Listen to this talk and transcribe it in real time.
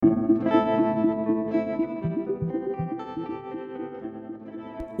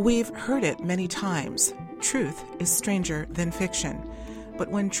We've heard it many times. Truth is stranger than fiction.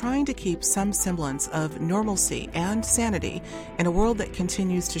 But when trying to keep some semblance of normalcy and sanity in a world that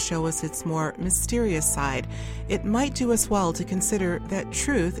continues to show us its more mysterious side, it might do us well to consider that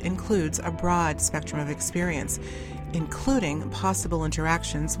truth includes a broad spectrum of experience, including possible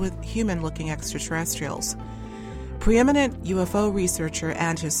interactions with human-looking extraterrestrials. Preeminent UFO researcher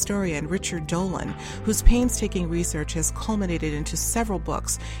and historian Richard Dolan, whose painstaking research has culminated into several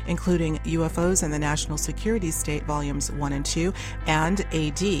books, including UFOs and the National Security State Volumes 1 and 2 and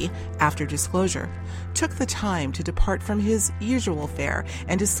AD, After Disclosure, took the time to depart from his usual fare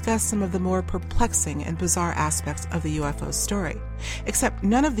and discuss some of the more perplexing and bizarre aspects of the UFO story. Except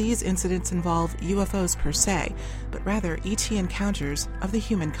none of these incidents involve UFOs per se, but rather ET encounters of the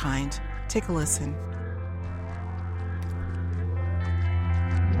humankind. Take a listen.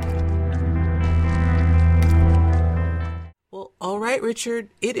 All right, Richard,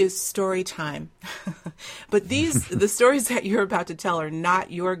 it is story time. But the stories that you're about to tell are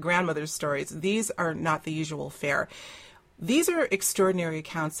not your grandmother's stories. These are not the usual fare. These are extraordinary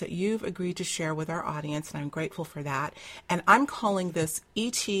accounts that you've agreed to share with our audience, and I'm grateful for that. And I'm calling this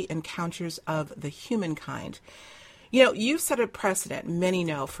E.T. Encounters of the Humankind. You know, you've set a precedent, many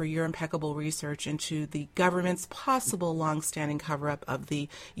know, for your impeccable research into the government's possible long-standing cover-up of the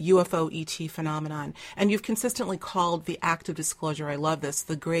UFO ET phenomenon. And you've consistently called the act of disclosure, I love this,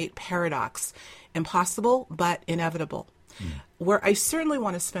 the great paradox. Impossible, but inevitable. Where I certainly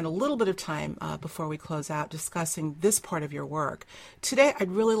want to spend a little bit of time before we close out discussing this part of your work. Today,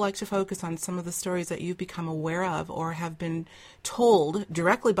 I'd really like to focus on some of the stories that you've become aware of or have been told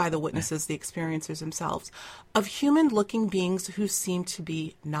directly by the witnesses, the experiencers themselves, of human-looking beings who seem to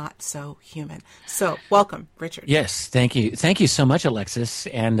be not so human. So, welcome, Richard. Yes, thank you. Thank you so much, Alexis.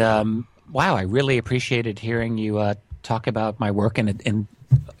 And wow, I really appreciated hearing you talk about my work and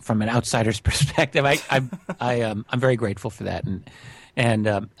from an outsider's perspective. I'm very grateful for that,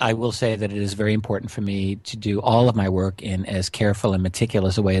 and I will say that it is very important for me to do all of my work in as careful and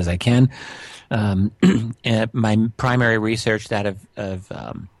meticulous a way as I can. And my primary research, that of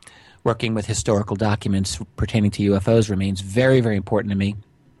working with historical documents pertaining to UFOs, remains very, very important to me,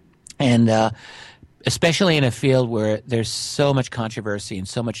 and especially in a field where there's so much controversy and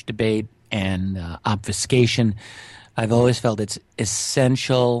so much debate and obfuscation. I've always felt it's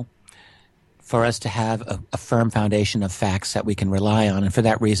essential for us to have a firm foundation of facts that we can rely on. And for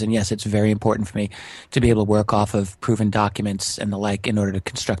that reason, yes, it's very important for me to be able to work off of proven documents and the like in order to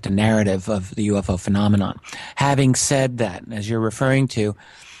construct a narrative of the UFO phenomenon. Having said that, as you're referring to,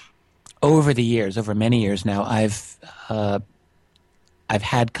 over the years, over many years now, I've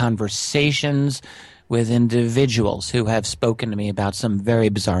had conversations with individuals who have spoken to me about some very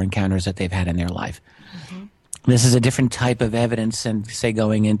bizarre encounters that they've had in their life. Mm-hmm. This is a different type of evidence than, say,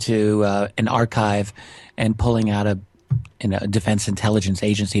 going into an archive and pulling out a Defense Intelligence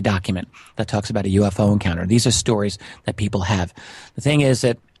Agency document that talks about a UFO encounter. These are stories that people have. The thing is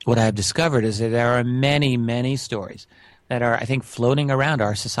that what I've discovered is that there are many, many stories that are, I think, floating around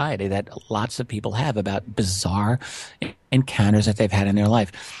our society that lots of people have about bizarre encounters that they've had in their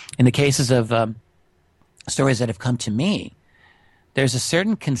life. In the cases of stories that have come to me, there's a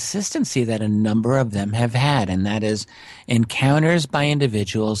certain consistency that a number of them have had, and that is encounters by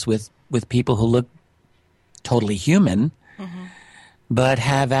individuals with people who look totally human, mm-hmm. but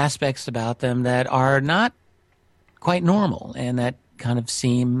have aspects about them that are not quite normal and that kind of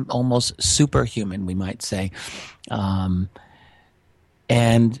seem almost superhuman, we might say, and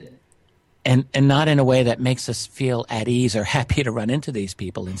not in a way that makes us feel at ease or happy to run into these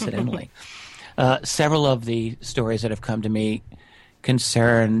people, incidentally. Several of the stories that have come to me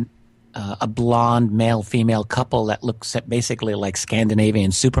concern a blonde male-female couple that looks basically like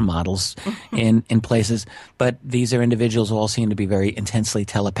Scandinavian supermodels in places, but these are individuals who all seem to be very intensely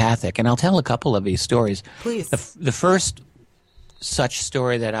telepathic. And I'll tell a couple of these stories. Please. The first such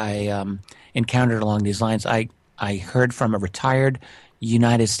story that I encountered along these lines, I heard from a retired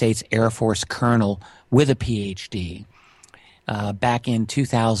United States Air Force colonel with a PhD back in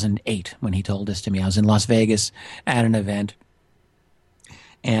 2008 when he told this to me. I was in Las Vegas at an event.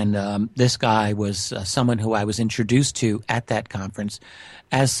 And this guy was someone who I was introduced to at that conference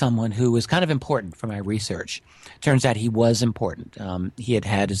as someone who was kind of important for my research. Turns out he was important. He had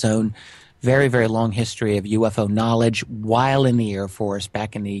had his own very, very long history of UFO knowledge while in the Air Force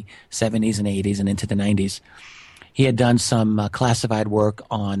back in the 70s and 80s and into the 90s. He had done some classified work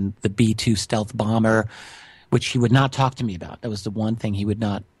on the B-2 stealth bomber, which he would not talk to me about. That was the one thing he would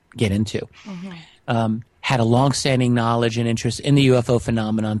not get into. Mm-hmm. Had a long-standing knowledge and interest in the UFO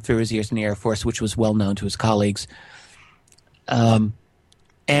phenomenon through his years in the Air Force, which was well known to his colleagues. And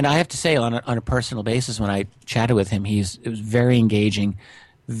And I have to say, on a personal basis, when I chatted with him, it was very engaging,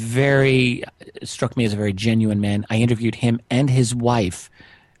 struck me as a very genuine man. I interviewed him and his wife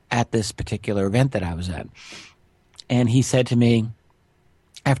at this particular event that I was at. And he said to me,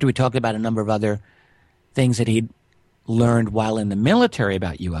 after we talked about a number of other things that he'd learned while in the military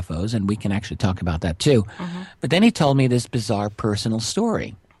about UFOs, and we can actually talk about that too, but then he told me this bizarre personal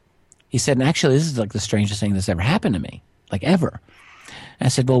story. He said, and actually, this is like the strangest thing that's ever happened to me, like ever. And I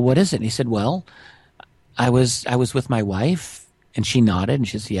said, well, what is it? And he said, well, I was with my wife, and she nodded, and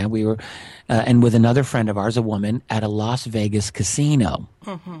she said, yeah, we were, and with another friend of ours, a woman, at a Las Vegas casino.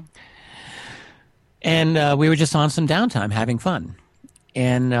 And we were just on some downtime, having fun.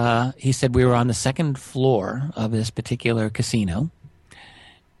 And he said we were on the second floor of this particular casino,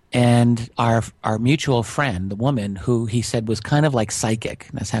 and our mutual friend, the woman, who he said was kind of like psychic,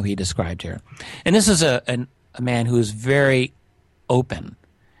 that's how he described her. And this is a man who is very open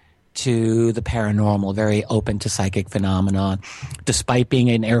to the paranormal, very open to psychic phenomena. Despite being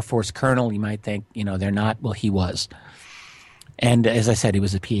an Air Force colonel, you might think, they're not. Well, he was. And as I said, he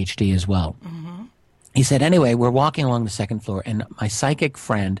was a PhD as well. He said, anyway, we're walking along the second floor, and my psychic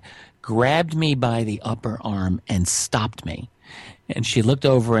friend grabbed me by the upper arm and stopped me. And she looked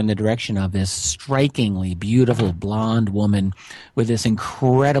over in the direction of this strikingly beautiful blonde woman with this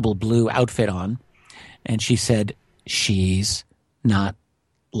incredible blue outfit on. And she said, she's not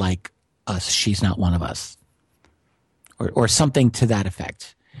like us. She's not one of us. Or something to that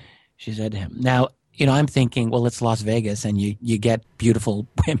effect, she said to him. Now, I'm thinking, well, it's Las Vegas, and you get beautiful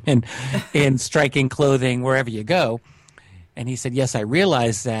women in striking clothing wherever you go. And he said, yes, I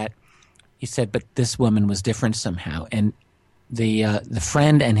realize that. He said, but this woman was different somehow. And the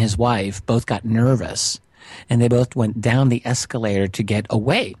friend and his wife both got nervous, and they both went down the escalator to get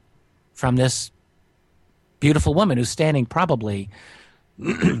away from this beautiful woman who's standing probably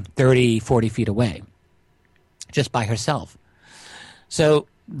 30, 40 feet away, just by herself. So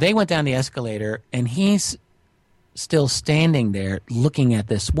they went down the escalator, and he's still standing there looking at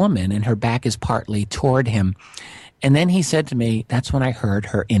this woman, and her back is partly toward him. And then he said to me, that's when I heard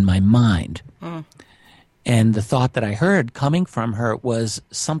her in my mind. And the thought that I heard coming from her was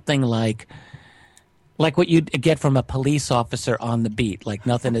something like what you'd get from a police officer on the beat, like,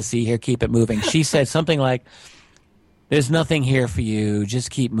 nothing to see here, keep it moving. She said something like, there's nothing here for you,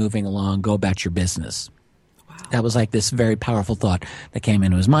 just keep moving along, go about your business. That was like this very powerful thought that came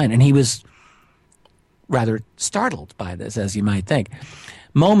into his mind. And he was rather startled by this, as you might think.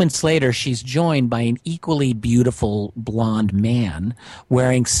 Moments later, she's joined by an equally beautiful blonde man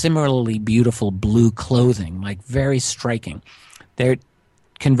wearing similarly beautiful blue clothing, like very striking. They're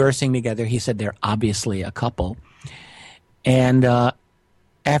conversing together. He said they're obviously a couple. And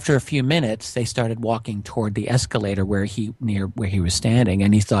after a few minutes, they started walking toward the escalator where he was standing.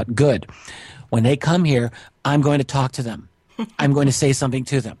 And he thought, good. When they come here, I'm going to talk to them. I'm going to say something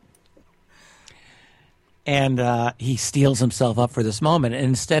to them. And he steels himself up for this moment. And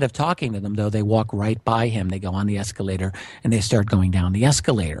instead of talking to them, though, they walk right by him. They go on the escalator, and they start going down the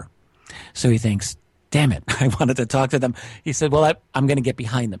escalator. So he thinks, damn it, I wanted to talk to them. He said, well, I'm going to get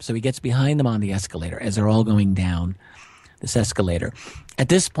behind them. So he gets behind them on the escalator as they're all going down this escalator. At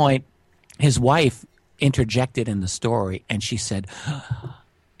this point, his wife interjected in the story, and she said,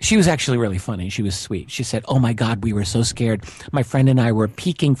 she was actually really funny. She was sweet. She said, oh, my God, we were so scared. My friend and I were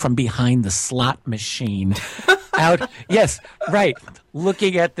peeking from behind the slot machine out. Yes, right.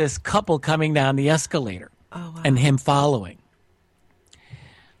 Looking at this couple coming down the escalator and him following.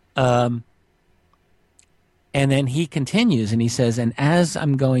 And then he continues and he says, and as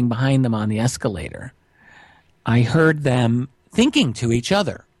I'm going behind them on the escalator, I heard them thinking to each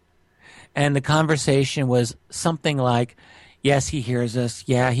other. And the conversation was something like, yes, he hears us.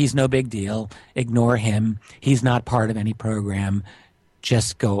 Yeah, he's no big deal. Ignore him. He's not part of any program.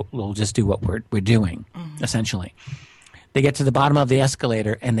 We'll just do what we're doing, essentially. They get to the bottom of the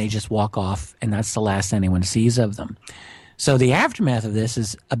escalator and they just walk off, and that's the last anyone sees of them. So the aftermath of this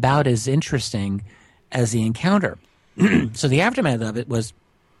is about as interesting as the encounter. So the aftermath of it was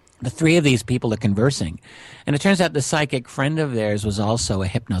the three of these people are conversing. And it turns out the psychic friend of theirs was also a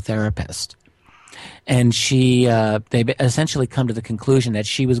hypnotherapist. And they essentially come to the conclusion that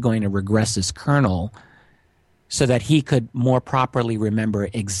she was going to regress as colonel so that he could more properly remember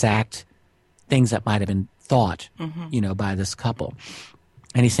exact things that might have been thought, by this couple.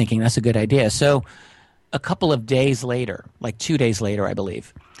 And he's thinking, that's a good idea. So a couple of days later, like 2 days later, I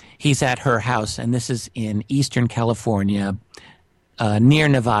believe, he's at her house, and this is in Eastern California, near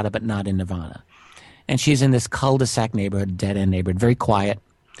Nevada, but not in Nevada. And she's in this cul-de-sac neighborhood, dead-end neighborhood, very quiet.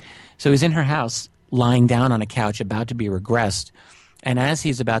 So he's in her house, lying down on a couch, about to be regressed, And as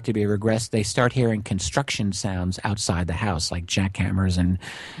he's about to be regressed, they start hearing construction sounds outside the house, like jackhammers and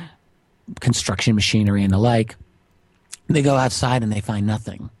construction machinery and the like. They go outside and they find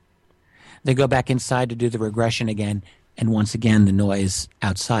nothing. They go back inside to do the regression again, and once again the noise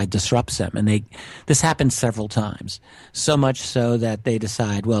outside disrupts them. And this happens several times, so much so that they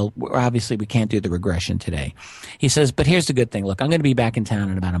decide, well, obviously we can't do the regression today. He says, but here's the good thing. Look, I'm going to be back in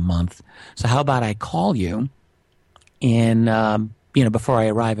town in about a month, so how about I call you before I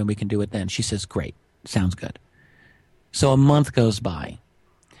arrive, and we can do it then. She says, great, sounds good. So a month goes by.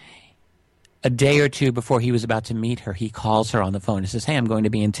 A day or two before he was about to meet her, he calls her on the phone and says, hey, I'm going to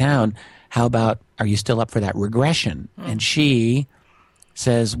be in town. How about, are you still up for that regression? And she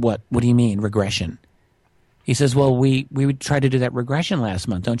says, what do you mean, regression? He says, well, we tried to do that regression last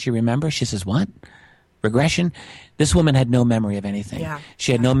month. Don't you remember? She says, what? Regression? This woman had no memory of anything. Yeah.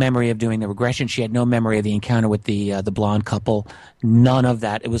 She had no memory of doing the regression. She had no memory of the encounter with the blonde couple. None of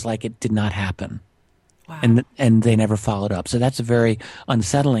that. It was like it did not happen. Wow. And they never followed up. So that's a very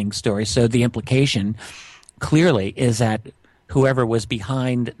unsettling story. So the implication clearly is that whoever was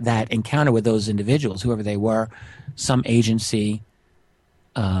behind that encounter with those individuals, whoever they were, some agency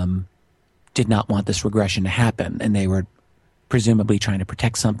did not want this regression to happen, and they were presumably trying to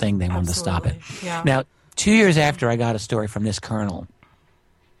protect something. They wanted to stop it. Yeah. Now, 2 years after I got a story from this colonel,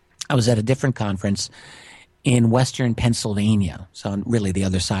 I was at a different conference in Western Pennsylvania, so on really the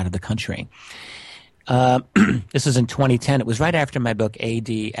other side of the country. This is in 2010. It was right after my book AD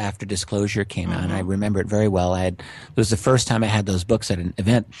After Disclosure came out, and I remember it very well. It was the first time I had those books at an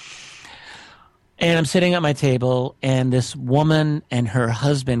event. And I'm sitting at my table, and this woman and her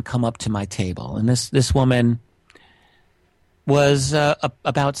husband come up to my table. And this woman was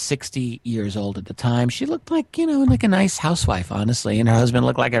about 60 years old at the time. She looked like a nice housewife, honestly. And her husband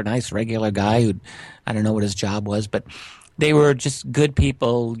looked like a nice regular guy who, I don't know what his job was, but they were just good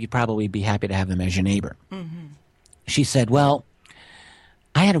people. You'd probably be happy to have them as your neighbor. Mm-hmm. She said, well,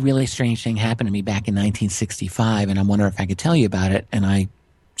 I had a really strange thing happen to me back in 1965, and I'm wondering if I could tell you about it. And I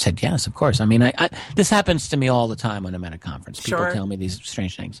said, yes, of course. I mean, this happens to me all the time when I'm at a conference. People tell me these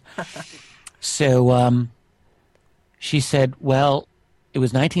strange things. So she said, well, it was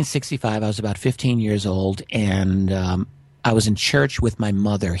 1965. I was about 15 years old, and I was in church with my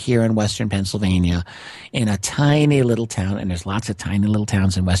mother here in Western Pennsylvania in a tiny little town, and there's lots of tiny little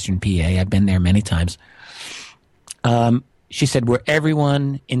towns in Western PA. I've been there many times. She said, where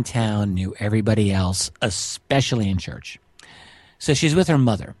everyone in town knew everybody else, especially in church. So she's with her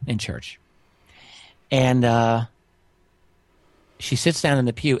mother in church. And she sits down in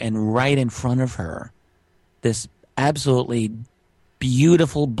the pew, and right in front of her, this absolutely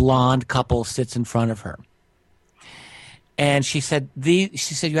beautiful blonde couple sits in front of her. And she said, you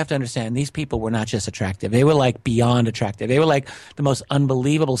have to understand, these people were not just attractive. They were like beyond attractive. They were like the most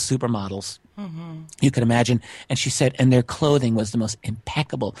unbelievable supermodels you could imagine. And she said, and their clothing was the most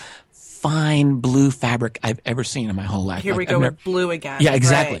impeccable, fine blue fabric I've ever seen in my whole life. Here we go with blue again. Yeah,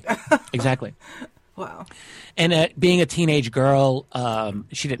 exactly. Right. Exactly. Wow. And being a teenage girl,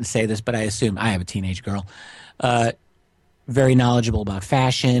 she didn't say this, but I assume I have a teenage girl, very knowledgeable about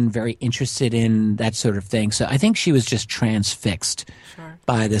fashion, very interested in that sort of thing. So I think she was just transfixed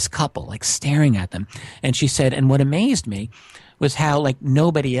by this couple, like staring at them. And she said, and what amazed me was how like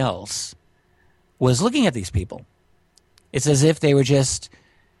nobody else was looking at these people. It's as if they were just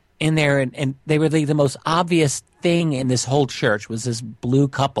in there, and they were the most obvious thing in this whole church was this blue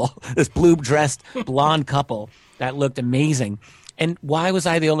couple, this blue-dressed blonde couple that looked amazing. And why was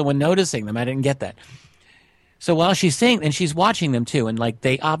I the only one noticing them? I didn't get that. So while she's saying, and she's watching them too, and like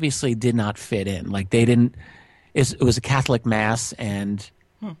they obviously did not fit in. Like they didn't. It was a Catholic mass, and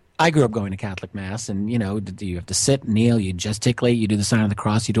I grew up going to Catholic mass, and you have to sit, kneel, you gesticulate, you do the sign of the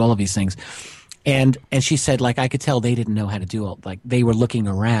cross, you do all of these things. And she said, like I could tell they didn't know how to do it. Like they were looking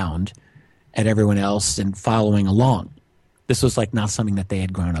around at everyone else and following along. This was like not something that they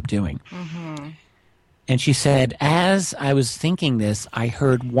had grown up doing. Mm-hmm. And she said, as I was thinking this, I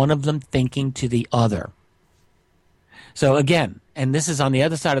heard one of them thinking to the other. So again, and this is on the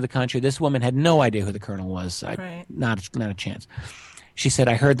other side of the country, this woman had no idea who the colonel was. Not a chance. She said,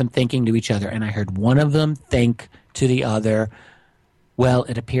 I heard them thinking to each other, and I heard one of them think to the other, well,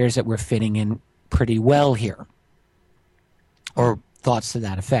 it appears that we're fitting in pretty well here. Or thoughts to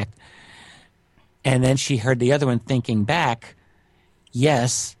that effect. And then she heard the other one thinking back,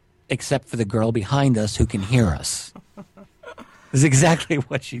 yes, except for the girl behind us who can hear us. This is exactly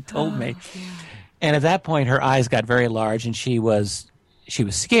what she told me. Yeah. And at that point, her eyes got very large, and she was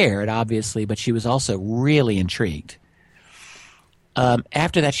scared, obviously, but she was also really intrigued.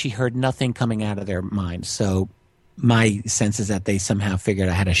 After that, she heard nothing coming out of their minds. So my sense is that they somehow figured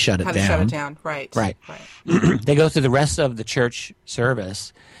out how to shut it down. Shut it down, right. Right. They go through the rest of the church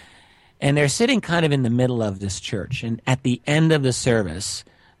service, and they're sitting kind of in the middle of this church. And at the end of the service,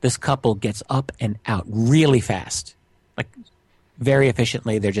 this couple gets up and out really fast, like very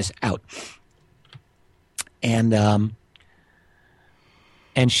efficiently. They're just out. And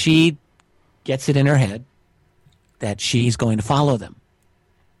she gets it in her head that she's going to follow them.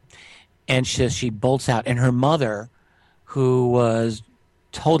 And she bolts out. And her mother, who was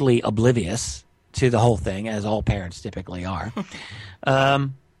totally oblivious to the whole thing, as all parents typically are,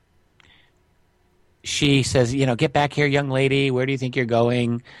 she says, get back here, young lady. Where do you think you're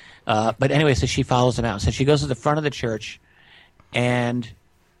going? But anyway, so she follows them out. So she goes to the front of the church, and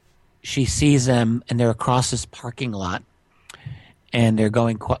she sees them, and they're across this parking lot, and they're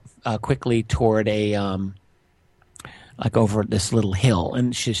going quickly toward like over this little hill,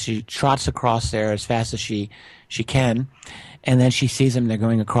 and she trots across there as fast as she can, and then she sees them. They're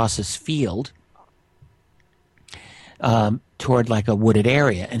going across this field toward like a wooded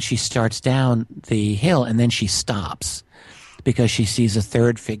area, and she starts down the hill, and then she stops because she sees a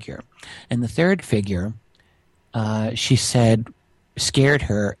third figure, and the third figure, she said, scared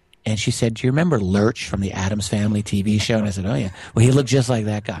her. And she said, "Do you remember Lurch from the Addams Family TV show?" And I said, "Oh, yeah." Well, he looked just like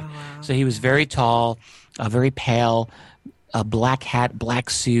that guy. Oh, wow. So he was very tall, very pale, a black hat,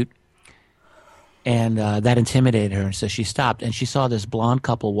 black suit. And that intimidated her. So she stopped. And she saw this blonde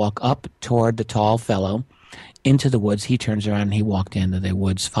couple walk up toward the tall fellow into the woods. He turns around and he walked into the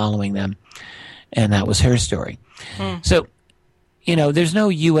woods following them. And that was her story. So, there's no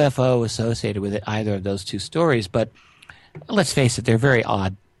UFO associated with it, either of those two stories. But let's face it, they're very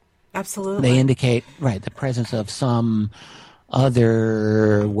odd. Absolutely. They indicate, the presence of some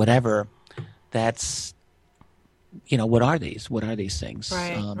other whatever that's, what are these? What are these things?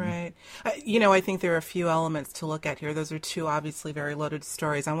 Right. I think there are a few elements to look at here. Those are two obviously very loaded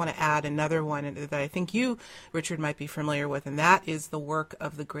stories. I want to add another one that I think you, Richard, might be familiar with, and that is the work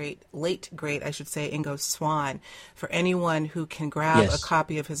of the late great, Ingo Swann. For anyone who can grab a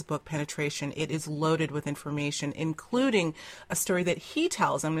copy of his book, Penetration, it is loaded with information, including a story that he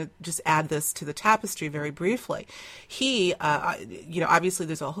tells. I'm going to just add this to the tapestry very briefly. He, obviously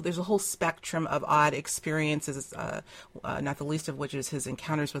there's a whole spectrum of odd experiences, not the least of which is his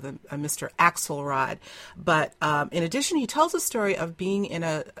encounters with a Mr. Axelrod. But in addition, he tells a story of being in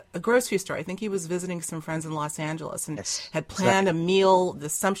a grocery store. I think he was visiting some friends in Los Angeles and had planned a meal, the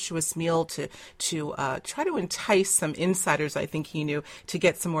sumptuous meal, to try to entice some insiders, I think he knew, to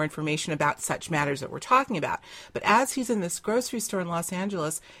get some more information about such matters that we're talking about. But as he's in this grocery store in Los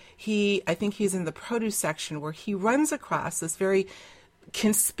Angeles, I think he's in the produce section where he runs across this very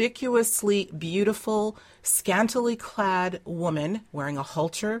conspicuously beautiful, scantily clad woman wearing a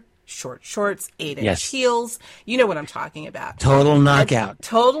halter, short shorts, 8-inch heels. You know what I'm talking about. Total knockout.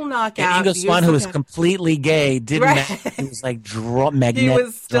 Total knockout. And Ingo Swann, who was completely gay, didn't matter. He was like magnetic. He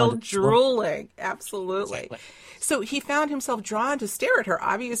was still drooling. Absolutely. Exactly. So he found himself drawn to stare at her,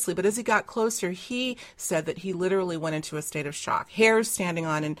 obviously, but as he got closer, he said that he literally went into a state of shock. Hairs standing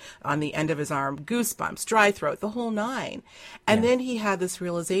on the end of his arm, goosebumps, dry throat, the whole nine. And then he had this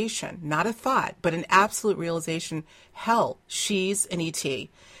realization, not a thought, but an absolute realization, hell, she's an ET.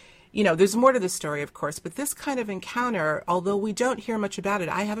 There's more to the story, of course, but this kind of encounter, although we don't hear much about it,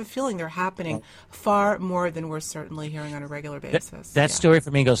 I have a feeling they're happening far more than we're certainly hearing on a regular basis. That story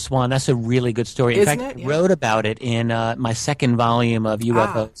from Ingo Swann, that's a really good story. In fact, I wrote about it in my second volume of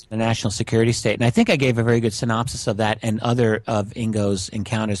UFOs, the National Security State, and I think I gave a very good synopsis of that and other of Ingo's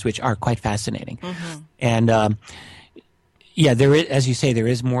encounters, which are quite fascinating. And there is, as you say, there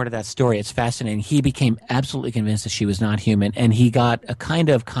is more to that story. It's fascinating. He became absolutely convinced that she was not human, and he got a kind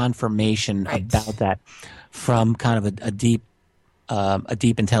of confirmation about that from kind of a deep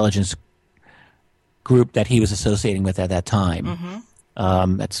intelligence group that he was associating with at that time.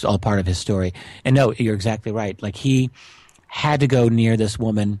 That's all part of his story. And no, you're exactly right. Like, he had to go near this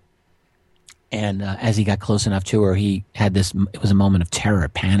woman, and as he got close enough to her, he had this. It was a moment of terror,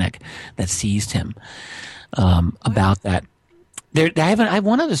 panic that seized him about that. I have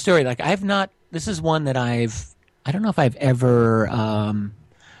one other story. Like, this is one that I don't know if I've ever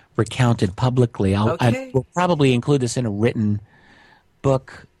recounted publicly. I will probably include this in a written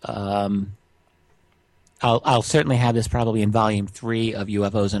book. I'll certainly have this probably in volume 3 of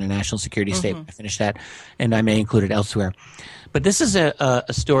UFOs and a National Security State when I finish that, and I may include it elsewhere. But this is a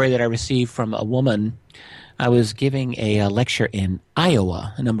story that I received from a woman. I was giving a lecture in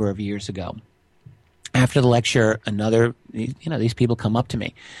Iowa a number of years ago. After the lecture, these people come up to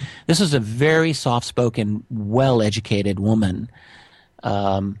me. This was a very soft-spoken, well-educated woman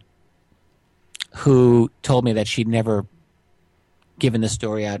who told me that she'd never given the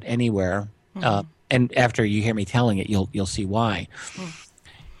story out anywhere. And after you hear me telling it, you'll see why.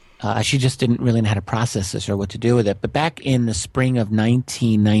 She just didn't really know how to process this or what to do with it. But back in the spring of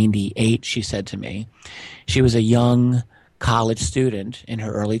 1998, she said to me, she was a young college student in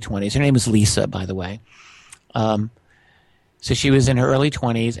her early 20s. Her name was Lisa, by the way. So she was in her early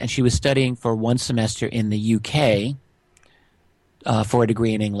 20s, and she was studying for one semester in the UK for a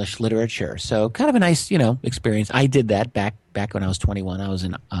degree in English literature. So kind of a nice, experience. I did that back when I was 21. I was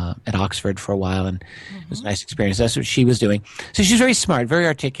at Oxford for a while, and it was a nice experience. That's what she was doing. So she's very smart, very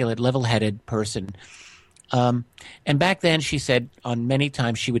articulate, level-headed person. And back then, she said on many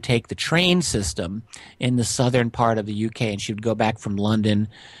times she would take the train system in the southern part of the UK, and she would go back from London,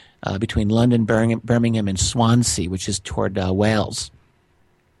 between London, Birmingham, and Swansea, which is toward Wales.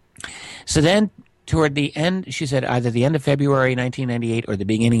 So then, toward the end, she said either the end of February 1998 or the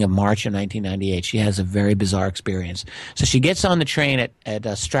beginning of March of 1998, she has a very bizarre experience. So she gets on the train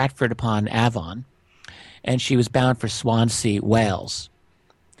at Stratford upon Avon, and she was bound for Swansea, Wales.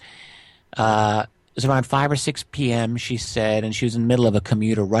 It was around 5 or 6 p.m., she said, and she was in the middle of a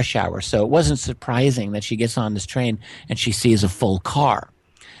commuter rush hour. So it wasn't surprising that she gets on this train and she sees a full car.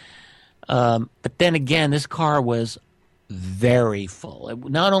 But then again, this car was very full.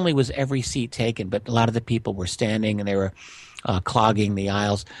 Not only was every seat taken, but a lot of the people were standing and they were clogging the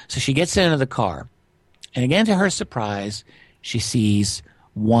aisles. So she gets into the car, and again, to her surprise, she sees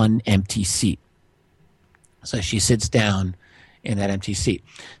one empty seat. So she sits down in that empty seat.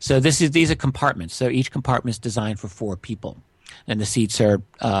 So these are compartments. So each compartment is designed for 4 people, and the seats are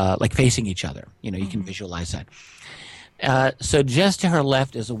like facing each other. You can visualize that. So just to her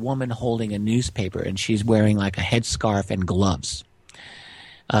left is a woman holding a newspaper, and she's wearing like a headscarf and gloves.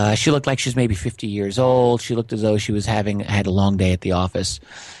 She looked like she's maybe 50 years old. She looked as though she had a long day at the office.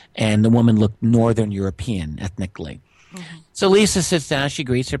 And the woman looked Northern European ethnically. So Lisa sits down. She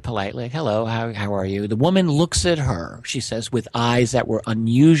greets her politely. Hello, how are you? The woman looks at her, she says, with eyes that were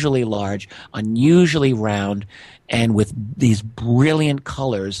unusually large, unusually round, and with these brilliant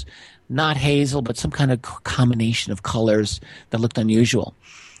colors. Not hazel, but some kind of combination of colors that looked unusual.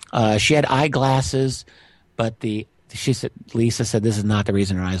 She had eyeglasses, but Lisa said this is not the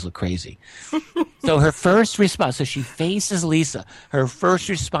reason her eyes look crazy. So her first response, so she faces Lisa. Her first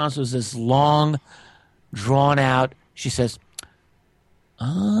response was this long, drawn out. She says, "Oh."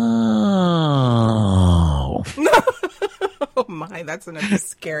 Oh my, that's enough to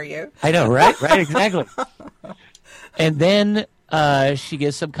scare you. I know, right? Right, exactly. And then she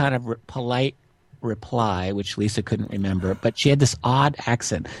gives some kind of polite reply, which Lisa couldn't remember, but she had this odd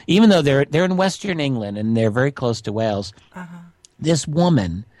accent. Even though they're in Western England and they're very close to Wales, this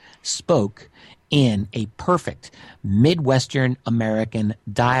woman spoke in a perfect Midwestern American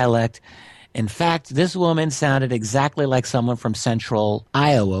dialect. In fact, this woman sounded exactly like someone from central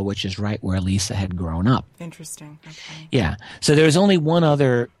Iowa, which is right where Lisa had grown up. Interesting. Okay. Yeah. So there was only one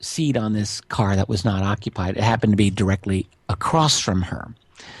other seat on this car that was not occupied. It happened to be directly across from her.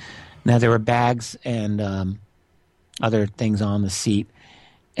 Now, there were bags and other things on the seat,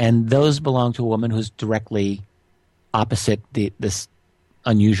 and those belonged to a woman who's directly opposite this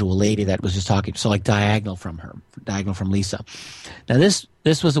unusual lady that was just talking, so like diagonal from Lisa. Now, this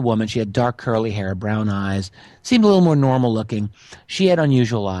was a woman. She had dark curly hair, brown eyes, seemed a little more normal looking. She had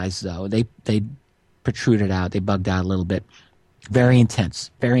unusual eyes, though. They protruded out. They bugged out a little bit. Very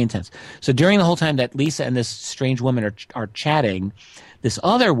intense, very intense. So during the whole time that Lisa and this strange woman are chatting, this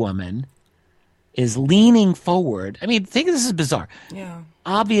other woman is leaning forward. I mean, think this is bizarre. Yeah.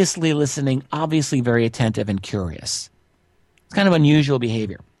 Obviously listening, obviously very attentive and curious. It's kind of unusual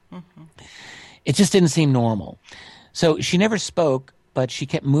behavior. It just didn't seem normal. So she never spoke, but she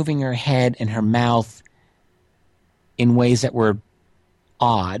kept moving her head and her mouth in ways that were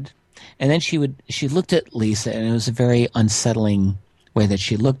odd. And then she looked at Lisa, and it was a very unsettling way that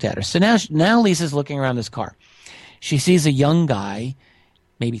she looked at her. So now Lisa's looking around this car. She sees a young guy,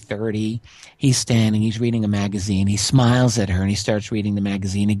 maybe 30. He's standing. He's reading a magazine. He smiles at her, and he starts reading the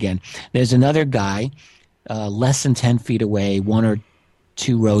magazine again. There's another guy less than 10 feet away, 1 or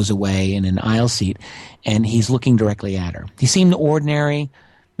 2 rows away in an aisle seat, and he's looking directly at her. He seemed ordinary,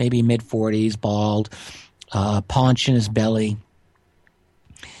 maybe mid-40s, bald, paunch in his belly.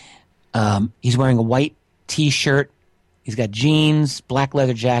 He's wearing a white T-shirt. He's got jeans, black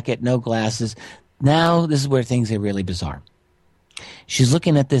leather jacket, no glasses. Now, this is where things are really bizarre. She's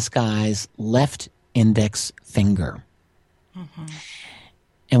looking at this guy's left index finger.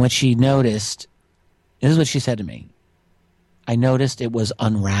 And what she noticed, this is what she said to me. I noticed it was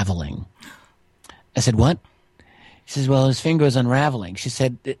unraveling. I said, what? She says, well, his finger was unraveling. She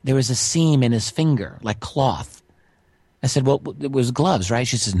said, there was a seam in his finger, like cloth. I said, well, it was gloves, right?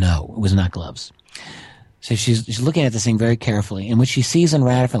 She says, no, it was not gloves. So she's looking at this thing very carefully. And what she sees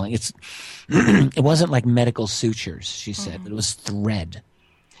unraveling, it wasn't like medical sutures, she said. It was thread.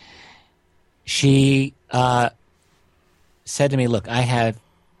 She said to me, look, I have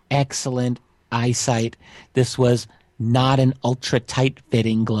excellent eyesight. This was not an ultra tight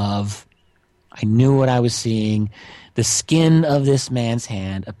fitting glove. I knew what I was seeing. The skin of this man's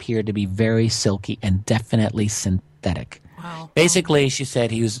hand appeared to be very silky and definitely synthetic. Wow. Basically, she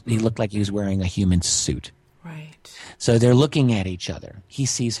said he looked like he was wearing a human suit. Right. So they're looking at each other. He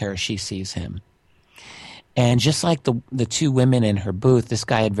sees her, she sees him. And just like the two women in her booth, this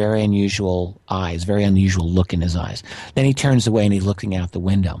guy had very unusual eyes, very unusual look in his eyes. Then he turns away and he's looking out the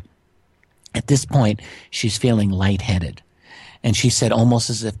window. At this point, she's feeling lightheaded. And she said, almost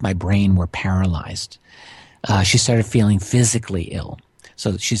as if my brain were paralyzed. She started feeling physically ill.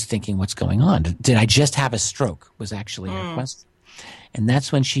 So she's thinking, what's going on? Did I just have a stroke? Was actually her question. And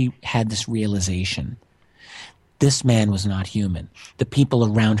that's when she had this realization. This man was not human. The people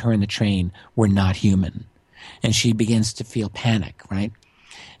around her in the train were not human. And she begins to feel panic, right?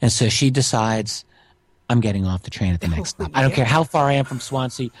 And so she decides, I'm getting off the train at the next stop. I don't care how far I am from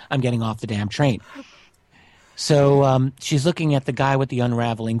Swansea, I'm getting off the damn train. So she's looking at the guy with the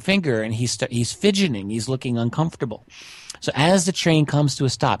unraveling finger, and he's fidgeting. He's looking uncomfortable. So as the train comes to a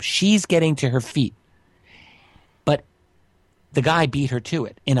stop, she's getting to her feet. But the guy beat her to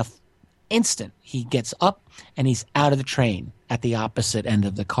it. In an instant, he gets up, and he's out of the train at the opposite end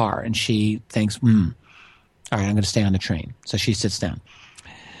of the car. And she thinks, all right, I'm going to stay on the train. So she sits down.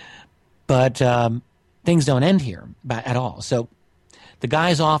 But things don't end here at all. So the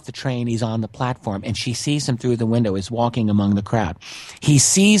guy's off the train. He's on the platform, and she sees him through the window. He's walking among the crowd. He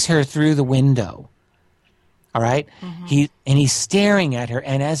sees her through the window. All right? Mm-hmm. He's staring at her,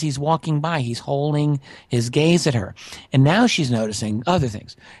 and as he's walking by, he's holding his gaze at her. And now she's noticing other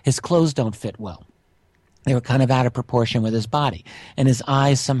things. His clothes don't fit well. They were kind of out of proportion with his body. And his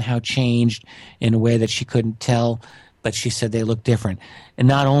eyes somehow changed in a way that she couldn't tell, but she said they looked different. And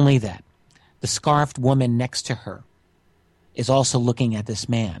not only that, the scarfed woman next to her is also looking at this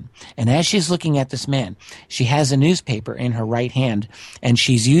man. And as she's looking at this man, she has a newspaper in her right hand, and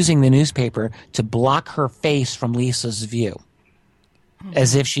she's using the newspaper to block her face from Lisa's view,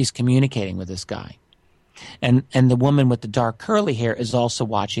 as if she's communicating with this guy. And the woman with the dark curly hair is also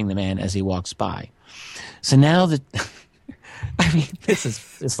watching the man as he walks by. So now I mean,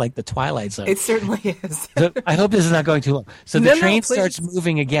 it's like the Twilight Zone. It certainly is. So I hope this is not going too long. So the train starts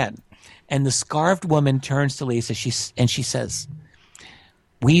moving again. And the scarfed woman turns to Lisa, and she says,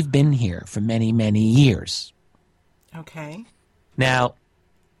 we've been here for many, many years. Okay. Now,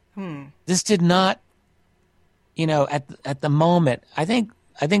 this did not, at the moment, I think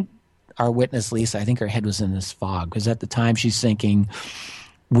our witness, Lisa, I think her head was in this fog, because at the time she's thinking,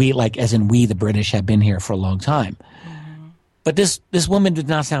 we, the British, have been here for a long time. Mm-hmm. But this woman did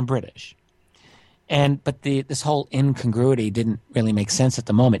not sound British. But this whole incongruity didn't really make sense at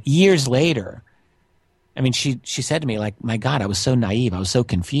the moment. Years later, I mean, she said to me, like, my God, I was so naive. I was so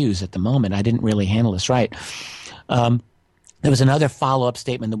confused at the moment. I didn't really handle this right. There was another follow-up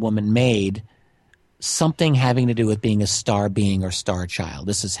statement the woman made, something having to do with being a star being or star child.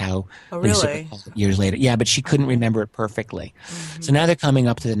 This is how really? Years later. Yeah, but she couldn't remember it perfectly. Mm-hmm. So now they're coming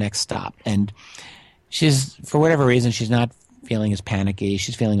up to the next stop. And she's, for whatever reason, she's not feeling as panicky.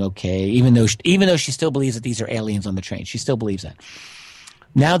 She's feeling okay, even though she still believes that these are aliens on the train. She still believes that.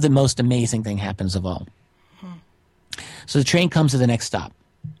 Now the most amazing thing happens of all. So the train comes to the next stop.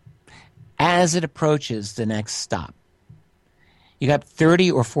 As it approaches the next stop, you got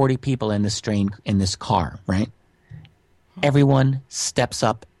 30 or 40 people in this train, in this car, right? Everyone steps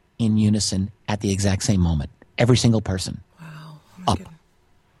up in unison at the exact same moment. Every single person. Wow. Up. Good.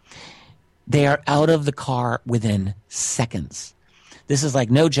 They are out of the car within seconds. This is like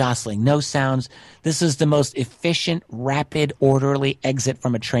no jostling, no sounds. This is the most efficient, rapid, orderly exit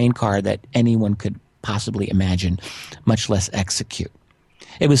from a train car that anyone could possibly imagine, much less execute.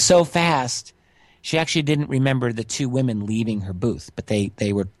 It was so fast, she actually didn't remember the two women leaving her booth, but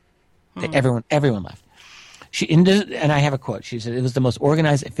everyone left. And I have a quote. She said, it was the most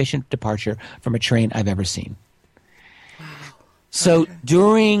organized, efficient departure from a train I've ever seen. Wow. So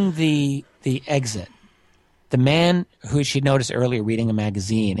during the exit, the man who she'd noticed earlier reading a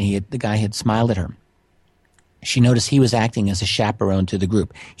magazine, the guy had smiled at her. She noticed he was acting as a chaperone to the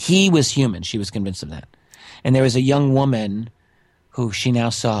group. He was human. She was convinced of that. And there was a young woman who she now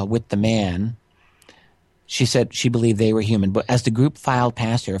saw with the man. she said she believed they were human. But as the group filed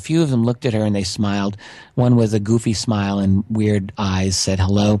past her, a few of them looked at her and they smiled. One with a goofy smile and weird eyes said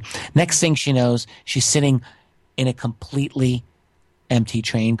hello. Next thing she knows, she's sitting in a completely empty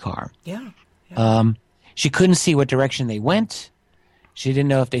train car. Yeah. She couldn't see what direction they went. She didn't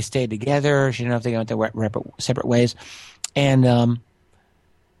know if they stayed together. She didn't know if they went their separate ways. And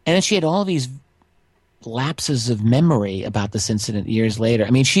then she had all these lapses of memory about this incident years later. I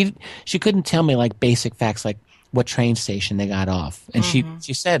mean, she couldn't tell me like basic facts like what train station they got off. And she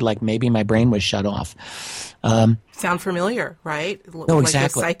said like maybe my brain was shut off. Sound familiar, right? No,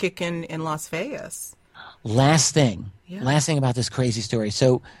 exactly. Like the psychic in Las Vegas. Last thing about this crazy story.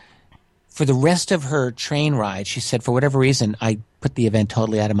 So for the rest of her train ride, she said, for whatever reason, I put the event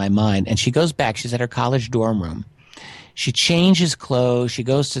totally out of my mind. And she goes back. She's at her college dorm room. She changes clothes. She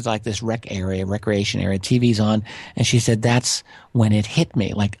goes to like this recreation area. TV's on. And she said, that's when it hit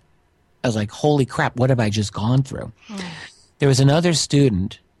me. Like, I was like, holy crap, what have I just gone through? There was another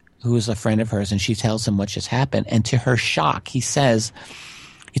student who was a friend of hers, and she tells him what just happened. And to her shock, he says,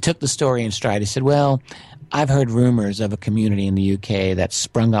 he took the story in stride. He said, well, I've heard rumors of a community in the UK that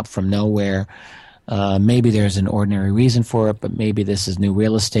sprung up from nowhere. Maybe there's an ordinary reason for it, but maybe this is new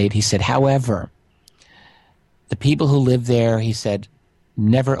real estate. He said, however, the people who live there, he said,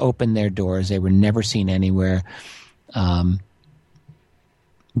 never opened their doors. They were never seen anywhere.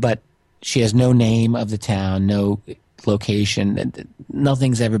 But she has no name of the town, no location.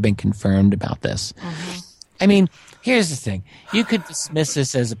 Nothing's ever been confirmed about this. I mean, here's the thing. You could dismiss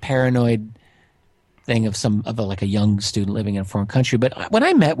this as a paranoid thing of like a young student living in a foreign country. But when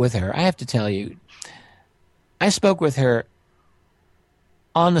I met with her, I have to tell you, I spoke with her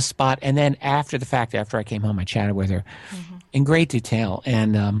on the spot, and then after the fact, after I came home, I chatted with her in great detail,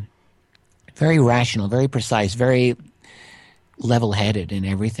 and very rational, very precise, very level-headed in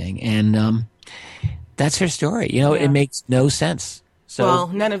everything. And that's her story. You know, it makes no sense. So, well,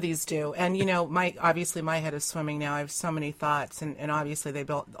 none of these do. And, you know, obviously my head is swimming now. I have so many thoughts, and obviously they'd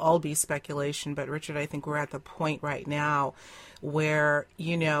all be speculation. But, Richard, I think we're at the point right now where,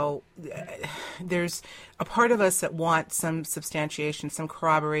 you know, there's a part of us that wants some substantiation, some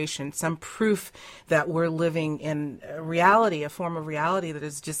corroboration, some proof that we're living in a reality, a form of reality that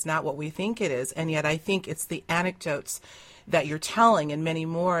is just not what we think it is. And yet I think it's the anecdotes that you're telling and many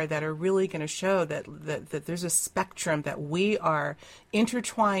more that are really going to show that there's a spectrum that we are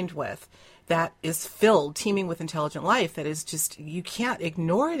intertwined with that is teeming with intelligent life, that is just, you can't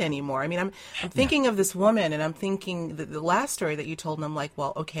ignore it anymore. I mean, I'm thinking of this woman, and I'm thinking the last story that you told, and I'm like,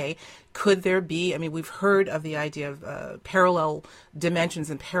 well, okay, could there be, I mean, we've heard of the idea of parallel dimensions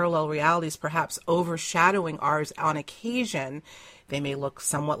and parallel realities perhaps overshadowing ours on occasion. They may look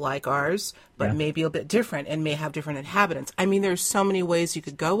somewhat like ours, but maybe a bit different and may have different inhabitants. I mean, there's so many ways you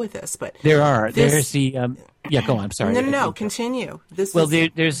could go with this, but there are. There's the go on. I'm sorry. No. Continue. There's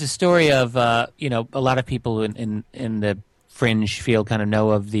the story of you know, a lot of people in the fringe field kind of know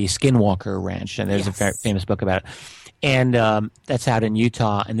of the Skinwalker Ranch, and there's a famous book about it, and that's out in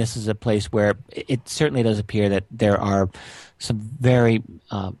Utah. And this is a place where it certainly does appear that there are some very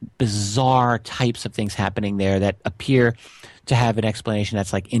bizarre types of things happening there that appear to have an explanation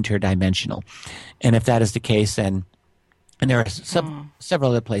that's like interdimensional. And if that is the case, then, and there are several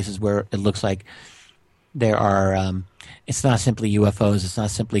other places where it looks like there are, it's not simply UFOs, it's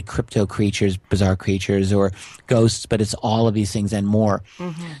not simply crypto creatures, bizarre creatures, or ghosts, but it's all of these things and more.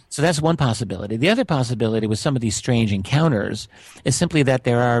 So that's one possibility. The other possibility with some of these strange encounters is simply that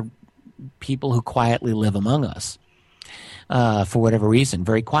there are people who quietly live among us for whatever reason,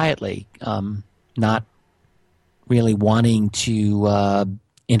 very quietly, not really wanting to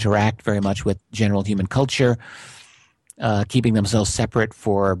interact very much with general human culture, keeping themselves separate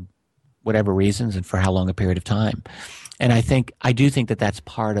for whatever reasons and for how long a period of time. And I do think that that's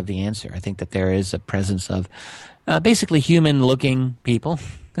part of the answer. I think that there is a presence of basically human-looking people.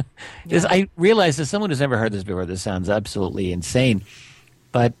 I realize as someone who's never heard this before, this sounds absolutely insane.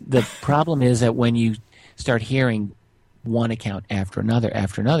 But the problem is that when you start hearing one account after another,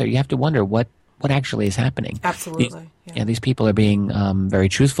 you have to wonder what actually is happening. Absolutely. These people are being very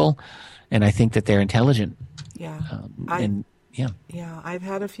truthful, and I think that they're intelligent. I've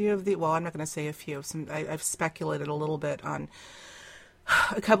had a few of well, I'm not going to say a few. I've speculated a little bit on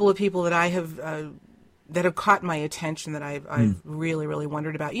a couple of people that I have that have caught my attention that I've really, really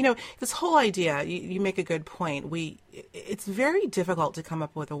wondered about. You know, this whole idea, you make a good point. It's very difficult to come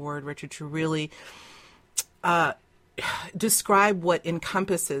up with a word, Richard, to really describe what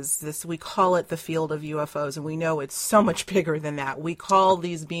encompasses this. We call it the field of UFOs, and we know it's so much bigger than that. We call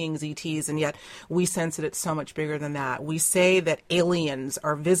these beings ETs, and yet we sense that it's so much bigger than that. We say that aliens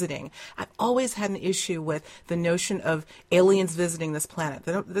are visiting. I've always had an issue with the notion of aliens visiting this planet.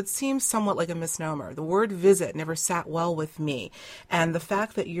 That seems somewhat like a misnomer. The word visit never sat well with me. And the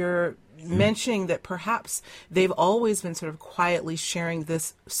fact that you're mentioning that perhaps they've always been sort of quietly sharing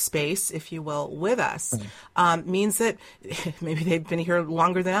this space, if you will, with us, means that maybe they've been here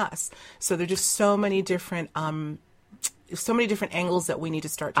longer than us. So there are just so many different angles that we need to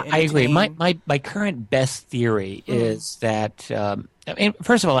start to entertain. I agree. My current best theory is that,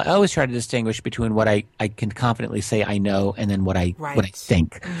 first of all, I always try to distinguish between what I can confidently say I know and then what I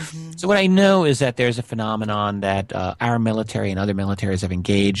think. Mm-hmm. So what I know is that there's a phenomenon that our military and other militaries have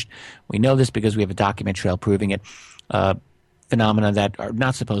engaged. We know this because we have a document trail proving it. Phenomena that are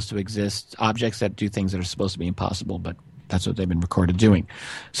not supposed to exist, objects that do things that are supposed to be impossible, but that's what they've been recorded doing.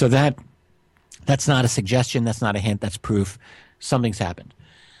 So that's not a suggestion, that's not a hint, that's proof something's happened.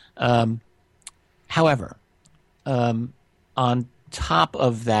 However, on top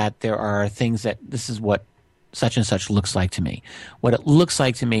of that, there are things that this is what such and such looks like to me. What it looks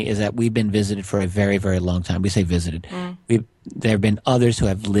like to me is that we've been visited for a very, very long time. We say visited. There have been others who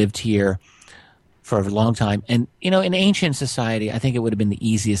have lived here for a long time. And, in ancient society, I think it would have been the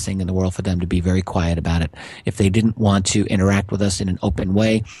easiest thing in the world for them to be very quiet about it. If they didn't want to interact with us in an open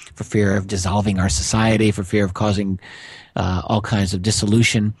way, for fear of dissolving our society, for fear of causing all kinds of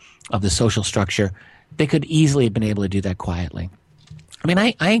dissolution of the social structure, they could easily have been able to do that quietly. I mean,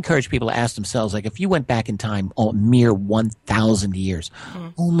 I encourage people to ask themselves, like, if you went back in time a mere 1,000 years,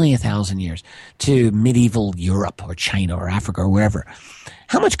 only 1,000 years, to medieval Europe or China or Africa or wherever,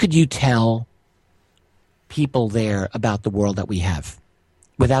 how much could you tell people there about the world that we have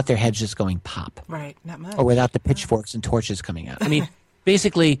without their heads just going pop? Right, not much. Or without the pitchforks and torches coming out. I mean,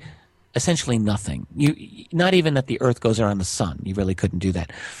 basically, essentially nothing. Not even that the Earth goes around the sun. You really couldn't do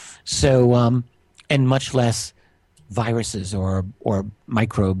that. So, and much less viruses or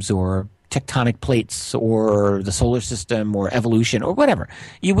microbes or tectonic plates or the solar system or evolution or whatever.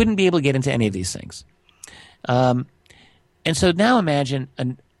 You wouldn't be able to get into any of these things. And so now imagine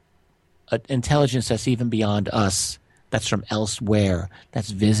an intelligence that's even beyond us, that's from elsewhere, that's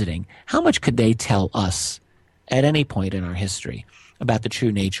visiting. How much could they tell us at any point in our history about the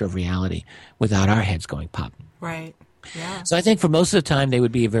true nature of reality without our heads going pop? Right. Yeah. So I think for most of the time they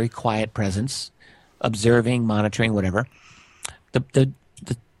would be a very quiet presence, observing, monitoring, whatever. The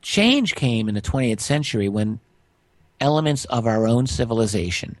change came in the 20th century when elements of our own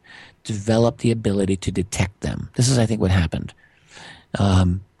civilization developed the ability to detect them. This is, I think, what happened.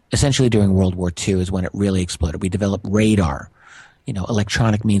 Essentially during World War II is when it really exploded. We developed radar,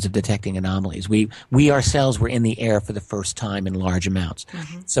 electronic means of detecting anomalies. We ourselves were in the air for the first time in large amounts.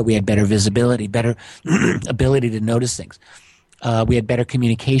 Mm-hmm. So we had better visibility, better ability to notice things. We had better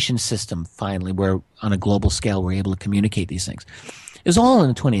communication system, finally, where on a global scale we're able to communicate these things. It was all in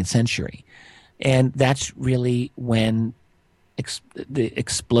the 20th century. And that's really when the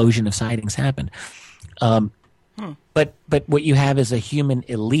explosion of sightings happened. But what you have is a human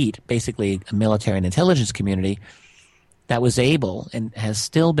elite, basically a military and intelligence community, that was able and has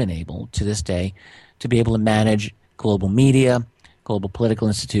still been able to this day to be able to manage global media, global political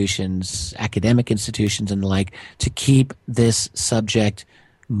institutions, academic institutions, and the like, to keep this subject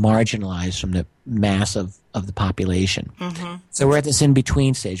marginalized from the mass of the population. Mm-hmm. So we're at this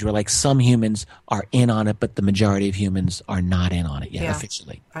in-between stage where, like, some humans are in on it, but the majority of humans are not in on it yet,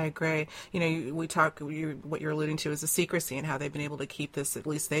 officially. I agree. What you're alluding to is the secrecy and how they've been able to keep this, at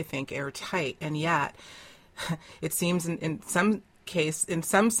least they think, airtight. And yet, it seems in some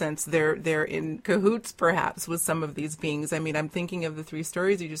sense, they're in cahoots, perhaps, with some of these beings. I mean, I'm thinking of the 3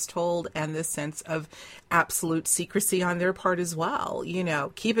 stories you just told and this sense of absolute secrecy on their part as well.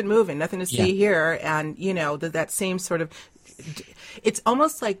 Keep it moving, nothing to see here. And, that same sort of, it's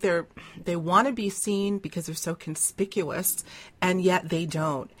almost like they want to be seen because they're so conspicuous, and yet they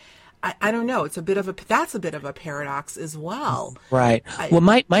don't. I don't know. That's a bit of a paradox as well. Right. Well,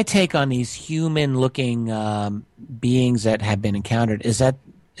 my take on these human-looking beings that have been encountered is that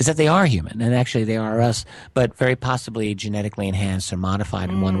they are human, and actually they are us, but very possibly genetically enhanced or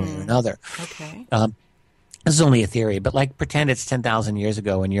modified in one way or another. Okay. This is only a theory, but pretend it's 10,000 years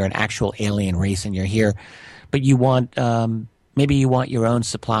ago and you're an actual alien race and you're here, but you want maybe you want your own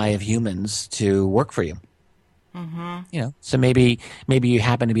supply of humans to work for you. Mm-hmm. So maybe you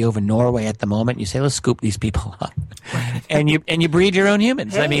happen to be over Norway at the moment. And you say, let's scoop these people up, and you breed your own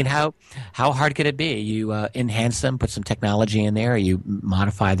humans. Hey. I mean, how hard could it be? You enhance them, put some technology in there, you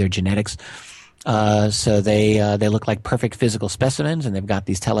modify their genetics, So they look like perfect physical specimens, and they've got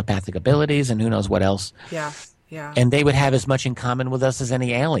these telepathic abilities, and who knows what else. Yeah, yeah. And they would have as much in common with us as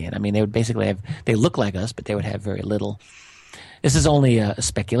any alien. I mean, they would basically have. They look like us, but they would have very little. This is only a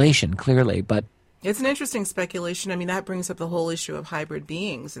speculation, clearly, but It's an interesting speculation. I mean, that brings up the whole issue of hybrid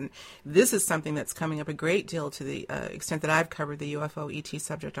beings. And this is something that's coming up a great deal to the extent that I've covered the UFO ET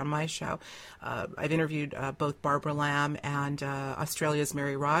subject on my show. I've interviewed both Barbara Lamb and Australia's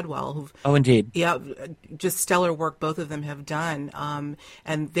Mary Rodwell, who've indeed, yeah, just stellar work both of them have done.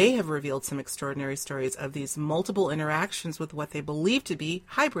 And they have revealed some extraordinary stories of these multiple interactions with what they believe to be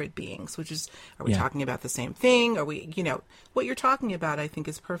hybrid beings, which is, are we talking about the same thing? Are we, what you're talking about, I think,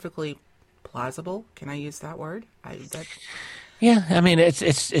 is perfectly plausible. Can I use that word? Yeah, I mean, it's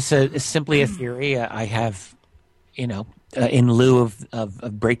simply a theory. I have, in lieu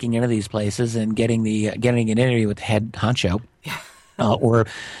of breaking into these places and getting an interview with the head honcho, or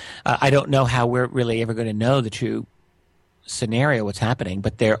I don't know how we're really ever going to know the true scenario, what's happening.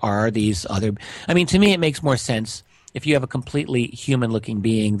 But there are these other. I mean, to me, it makes more sense if you have a completely human-looking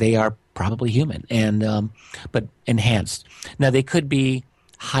being. They are probably human and but enhanced. Now they could be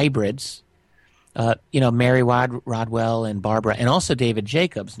hybrids. Mary Rodwell and Barbara, and also David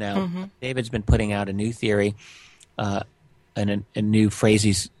Jacobs. Now, David's been putting out a new theory, and a new phrase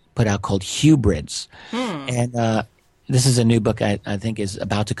he's put out called hybrids. And this is a new book I think is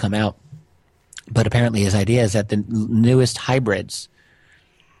about to come out. But apparently his idea is that the newest hybrids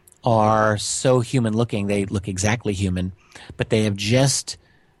are so human-looking, they look exactly human, but they have just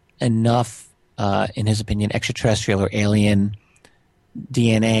enough, in his opinion, extraterrestrial or alien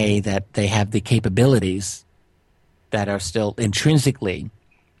DNA that they have the capabilities that are still intrinsically,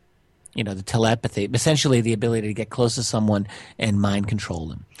 the telepathy, essentially the ability to get close to someone and mind control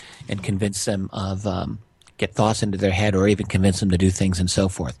them and convince them of, get thoughts into their head or even convince them to do things and so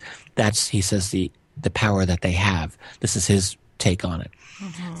forth. That's, he says, the power that they have. This is his take on it.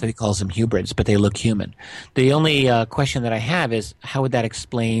 So he calls them hybrids, but they look human. The only question that I have is, how would that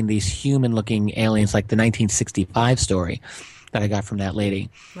explain these human-looking aliens like the 1965 story that I got from that lady?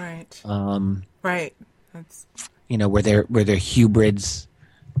 Right. Right. That's... were there hybrids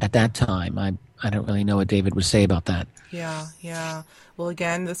at that time? I don't really know what David would say about that. Yeah, yeah. Well,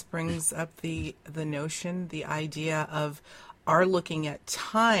 again, this brings up the notion, the idea of our looking at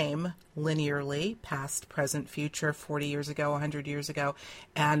time linearly, past, present, future, 40 years ago, 100 years ago,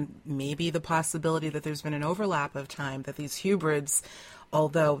 and maybe the possibility that there's been an overlap of time, that these hybrids,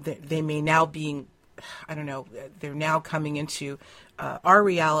 although they may now be, I don't know, they're now coming into our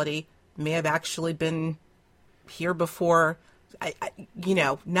reality, may have actually been here before,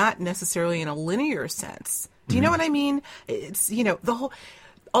 not necessarily in a linear sense. Do you know what I mean? It's,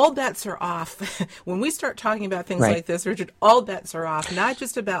 all bets are off. When we start talking about things like this, Richard, all bets are off, not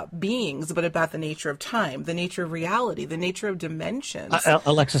just about beings, but about the nature of time, the nature of reality, the nature of dimensions.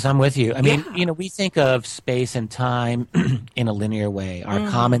 Alexis, I'm with you. I mean, we think of space and time in a linear way. Our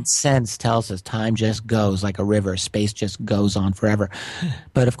common sense tells us time just goes like a river. Space just goes on forever.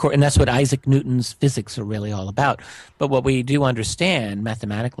 But of course, and that's what Isaac Newton's physics are really all about. But what we do understand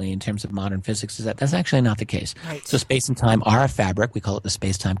mathematically in terms of modern physics is that that's actually not the case. Right. So space and time are a fabric. We call it the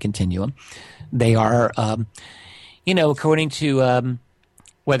space-time continuum. They are, according to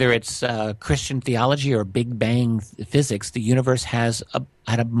whether it's Christian theology or Big Bang physics, the universe has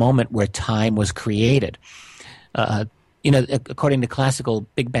had a moment where time was created. According to classical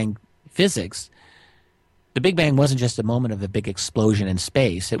Big Bang physics, the Big Bang wasn't just a moment of a big explosion in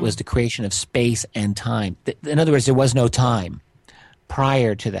space. It was the creation of space and time. In other words, there was no time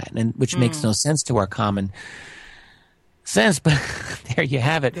prior to that, which makes no sense to our common sense, but there you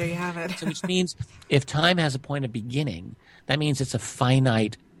have it. There you have it. So which means if time has a point of beginning, that means it's a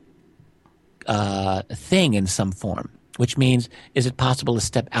finite thing in some form, which means, is it possible to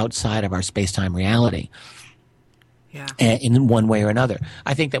step outside of our space-time reality? Yeah. In one way or another.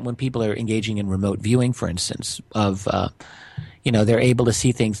 I think that when people are engaging in remote viewing, for instance, of, they're able to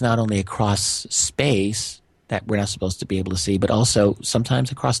see things not only across space that we're not supposed to be able to see, but also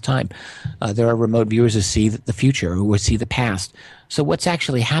sometimes across time. There are remote viewers who see the future, who see the past. So what's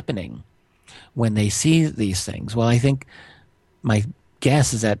actually happening when they see these things? Well, I think my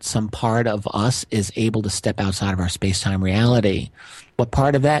guess is that some part of us is able to step outside of our space-time reality. What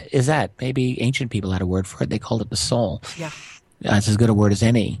part of that is that? Maybe ancient people had a word for it. They called it the soul. Yeah. That's as good a word as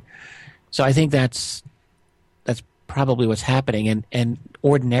any. So I think that's probably what's happening. And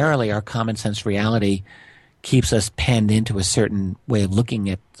ordinarily our common sense reality keeps us penned into a certain way of looking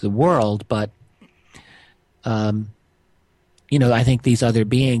at the world. But, I think these other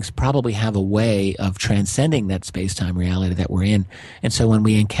beings probably have a way of transcending that space-time reality that we're in. And so when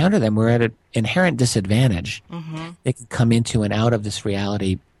we encounter them, we're at an inherent disadvantage. They can come into and out of this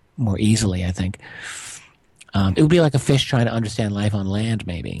reality more easily, I think. It would be like a fish trying to understand life on land,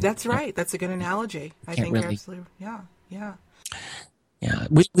 maybe. That's right. That's a good analogy. I think really, you're absolutely, yeah. Yeah,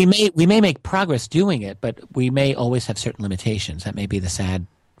 we may make progress doing it, but we may always have certain limitations. That may be the sad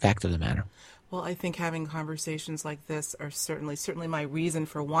fact of the matter. Well, I think having conversations like this are certainly my reason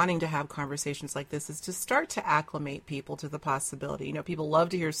for wanting to have conversations like this is to start to acclimate people to the possibility. People love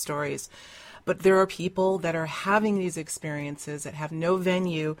to hear stories, but there are people that are having these experiences that have no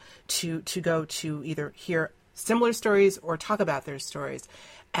venue to go to either hear similar stories or talk about their stories.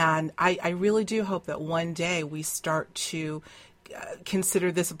 And I really do hope that one day we start to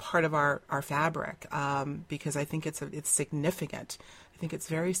consider this a part of our fabric, because I think it's significant. I think it's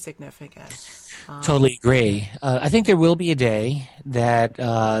very significant. Totally agree. I think there will be a day that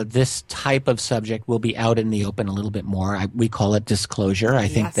this type of subject will be out in the open a little bit more. We call it disclosure. I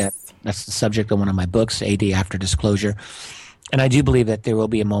think that's the subject of one of my books, AD After Disclosure. And I do believe that there will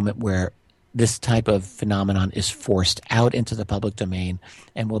be a moment where this type of phenomenon is forced out into the public domain,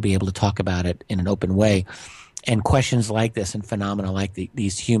 and we'll be able to talk about it in an open way. And questions like this and phenomena like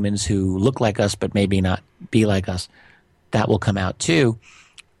these humans who look like us but maybe not be like us, that will come out too.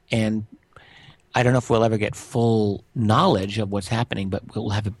 And I don't know if we'll ever get full knowledge of what's happening, but we'll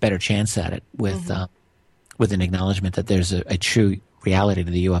have a better chance at it with an acknowledgement that there's a true reality to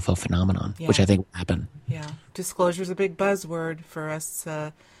the UFO phenomenon, which I think will happen. Yeah. Disclosure is a big buzzword for us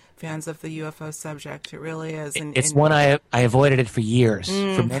fans of the UFO subject. It really is. It's one I avoided it for years.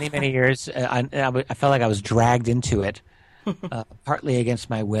 For many, many years. I felt like I was dragged into it, partly against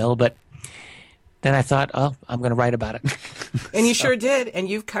my will, but then I thought, I'm going to write about it. And you sure did, and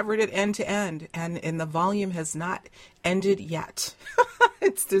you've covered it end to end, and the volume has not ended yet.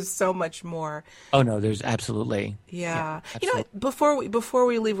 There's so much more. Oh no, there's absolutely. Yeah. Absolutely. Before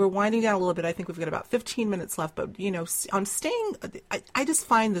we leave, we're winding down a little bit. I think we've got about 15 minutes left, but on staying, I just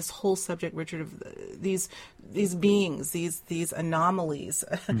find this whole subject, Richard, of these beings, these anomalies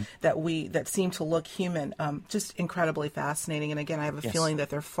that seem to look human, just incredibly fascinating. And again, I have a feeling that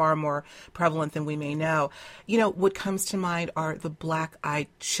they're far more prevalent than we may know. What comes to mind are the black-eyed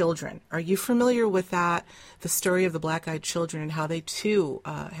children. Are you familiar with that? The story of the black-eyed children and how they too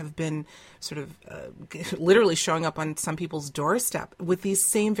have been sort of literally showing up on some people's doorstep with these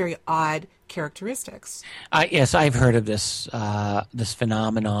same very odd characteristics. Yes, I've heard of this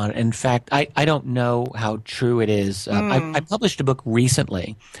phenomenon. In fact, I don't know how true it is. I published a book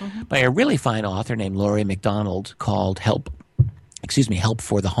recently by a really fine author named Laurie MacDonald called Help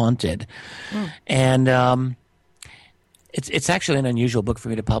for the Haunted. And it's actually an unusual book for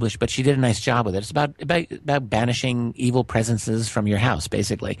me to publish, but she did a nice job with it. It's about banishing evil presences from your house,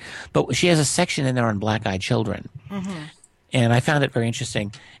 basically. But she has a section in there on black-eyed children. And I found it very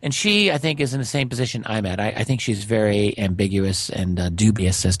interesting. And she, I think, is in the same position I'm at. I think she's very ambiguous and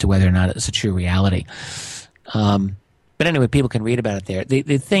dubious as to whether or not it's a true reality. But anyway, people can read about it there.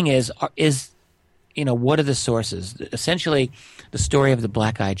 The thing is, what are the sources? Essentially, the story of the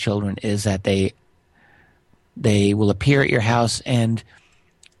black-eyed children is that they will appear at your house and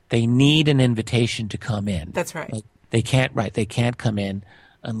they need an invitation to come in. That's right. They can't come in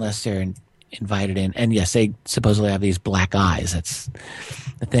unless they're invited in. And yes, they supposedly have these black eyes. That's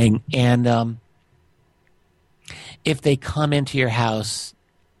the thing. And if they come into your house,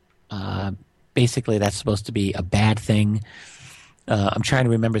 basically that's supposed to be a bad thing. I'm trying to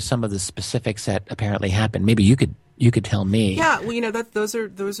remember some of the specifics that apparently happened. Maybe you could tell me. Yeah, well, those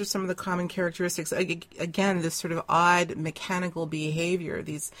are some of the common characteristics. Again, this sort of odd mechanical behavior.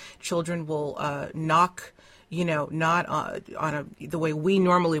 These children will knock, not on the way we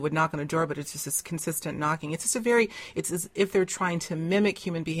normally would knock on a door, but it's just this consistent knocking. It's as if they're trying to mimic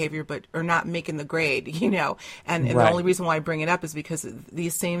human behavior, but are not making the grade, And right. The only reason why I bring it up is because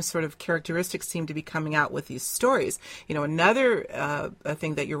these same sort of characteristics seem to be coming out with these stories. Another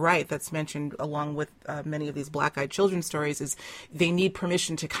thing that you're right, that's mentioned along with many of these black-eyed children stories is they need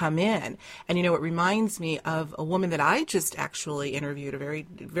permission to come in. And, it reminds me of a woman that I just actually interviewed very,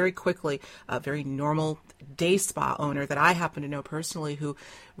 very quickly, a very normal day spa owner that I happen to know personally, who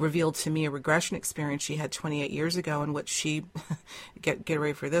revealed to me a regression experience she had 28 years ago in which she, get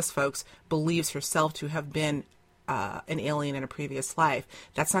ready for this, folks, believes herself to have been an alien in a previous life.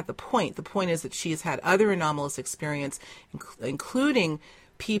 That's not the point. The point is that she has had other anomalous experience, including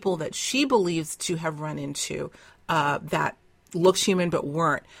people that she believes to have run into that looked human but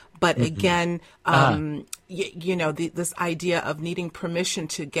weren't. But again, this idea of needing permission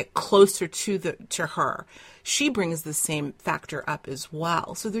to get closer to her, she brings the same factor up as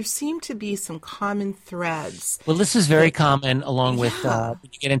well. So there seem to be some common threads. Well, this is very common, along with when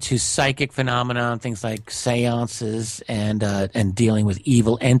you get into psychic phenomena, things like seances and dealing with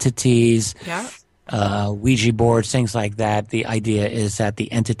evil entities. Yeah. Ouija boards, things like that. The idea is that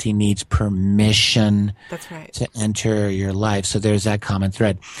the entity needs permission That's right. to enter your life. So there's that common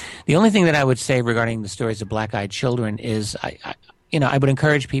thread. The only thing that I would say regarding the stories of black-eyed children is I would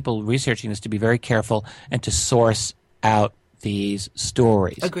encourage people researching this to be very careful and to source out these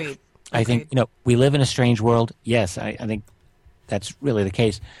stories. Agreed. I think, we live in a strange world. Yes, I think that's really the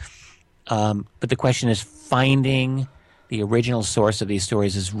case. But the question is finding the original source of these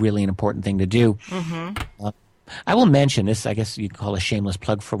stories is really an important thing to do. Mm-hmm. I will mention this. I guess you'd call a shameless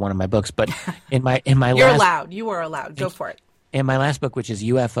plug for one of my books. But in my You're allowed. You are allowed. Go for it. In my last book, which is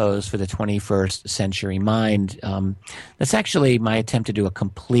UFOs for the 21st Century Mind, that's actually my attempt to do a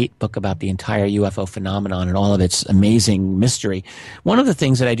complete book about the entire UFO phenomenon and all of its amazing mystery. One of the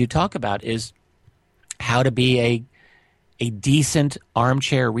things that I do talk about is how to be a decent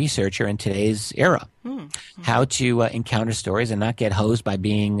armchair researcher in today's era. Mm-hmm. How to encounter stories and not get hosed by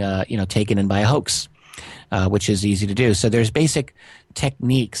being, taken in by a hoax, which is easy to do. So there's basic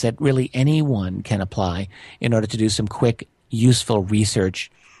techniques that really anyone can apply in order to do some quick, useful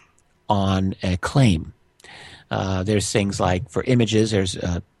research on a claim. There's things like, for images, there's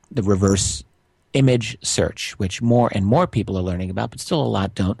the reverse image search, which more and more people are learning about, but still a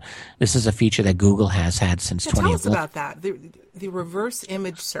lot don't. This is a feature that Google has had since 2011. Tell us about that, the reverse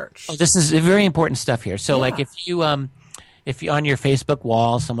image search. Oh, this is very important stuff here. So, like, if you on your Facebook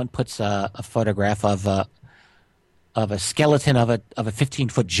wall, someone puts a photograph of a skeleton of a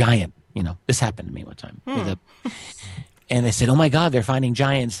 15-foot giant. This happened to me one time. And they said, "Oh my God, they're finding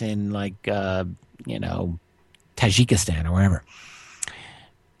giants in Tajikistan or wherever."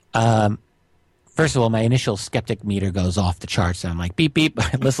 First of all, my initial skeptic meter goes off the charts, and I'm like, beep, beep,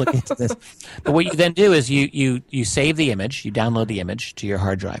 let's look into this. But what you then do is you save the image, you download the image to your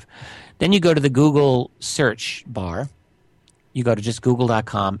hard drive. Then you go to the Google search bar. You go to just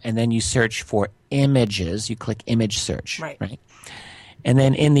google.com, and then you search for images. You click image search. Right? And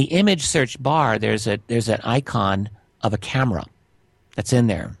then in the image search bar, there's an icon of a camera that's in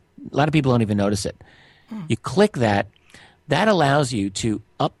there. A lot of people don't even notice it. You click that. That allows you to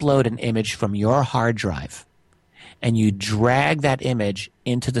upload an image from your hard drive, and you drag that image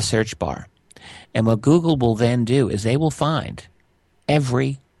into the search bar. And what Google will then do is they will find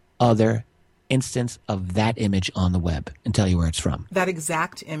every other instance of that image on the web and tell you where it's from. That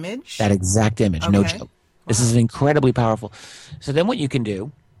exact image? That exact image, no joke. Wow. This is incredibly powerful. So then what you can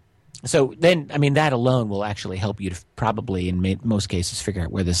do, that alone will actually help you to probably, in most cases, figure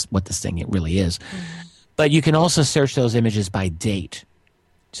out what this thing really is. Mm-hmm. But you can also search those images by date.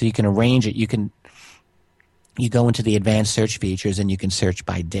 So you can arrange it. You go into the advanced search features and you can search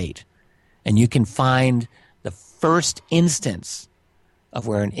by date. And you can find the first instance of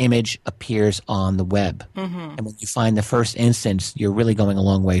where an image appears on the web. Mm-hmm. And when you find the first instance, you're really going a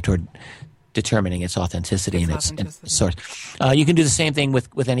long way toward determining its authenticity and its source. You can do the same thing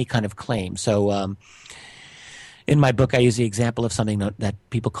with any kind of claim. So in my book, I use the example of something that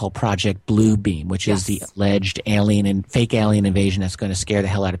people call Project Bluebeam, which is the alleged fake alien invasion that's going to scare the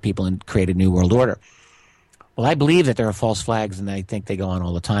hell out of people and create a new world order. Well, I believe that there are false flags, and I think they go on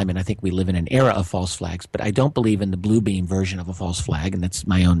all the time, and I think we live in an era of false flags, but I don't believe in the Bluebeam version of a false flag, and that's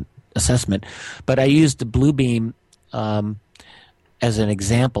my own assessment. But I used the Bluebeam as an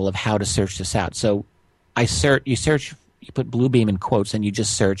example of how to search this out. So you put Bluebeam in quotes, and you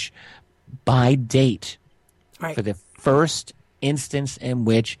just search by date. Right. For the first instance in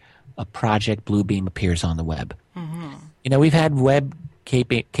which a Project Bluebeam appears on the web. Mm-hmm. We've had web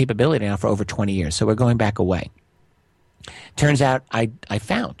capability now for over 20 years, so we're going back away. Turns out I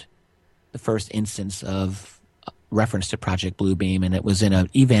found the first instance of reference to Project Bluebeam, and it was in an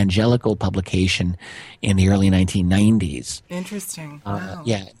evangelical publication in the early 1990s. Interesting. Wow.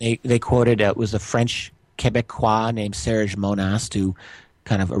 They quoted, it was a French Quebecois named Serge Monast who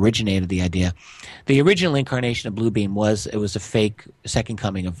kind of originated the idea. The original incarnation of Bluebeam was a fake second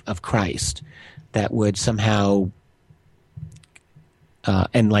coming of Christ that would somehow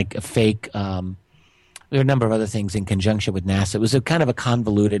and like a fake there are a number of other things in conjunction with NASA. It was a kind of a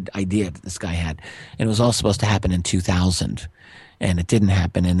convoluted idea that this guy had, and it was all supposed to happen in 2000, and it didn't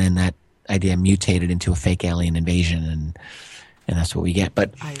happen, and then that idea mutated into a fake alien invasion, and that's what we get.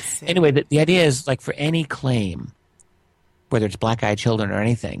 But anyway, the idea is, like, for any claim, whether it's black-eyed children or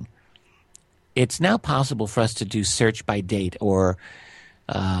anything, it's now possible for us to do search by date or,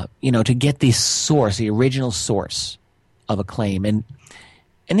 to get the original source of a claim. And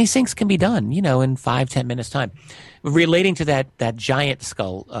these things can be done, in 5-10 minutes time. Relating to that giant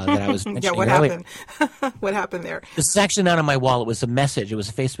skull that I was mentioning what earlier. happened? What happened there? This is actually not on my wall. It was a message. It was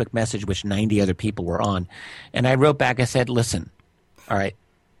a Facebook message which 90 other people were on. And I wrote back, I said, listen, all right,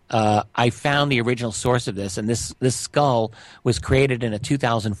 I found the original source of this, and this skull was created in a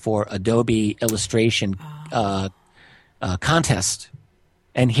 2004 Adobe illustration contest.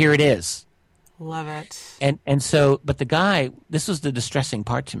 And here it is. Love it. And so, but the guy, this was the distressing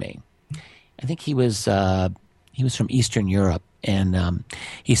part to me. I think he was from Eastern Europe, and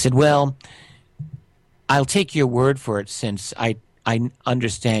he said, well, I'll take your word for it since I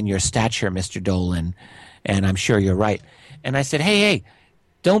understand your stature, Mr. Dolan, and I'm sure you're right. And I said, hey,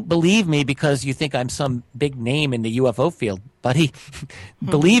 don't believe me because you think I'm some big name in the UFO field, buddy.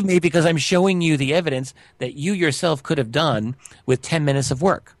 Believe me because I'm showing you the evidence that you yourself could have done with 10 minutes of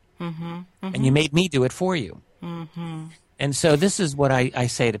work. And you made me do it for you. And so this is what I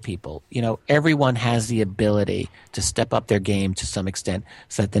say to people. Everyone has the ability to step up their game to some extent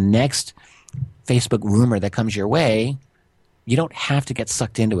so that the next Facebook rumor that comes your way, you don't have to get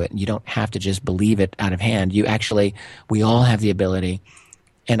sucked into it and you don't have to just believe it out of hand. We all have the ability,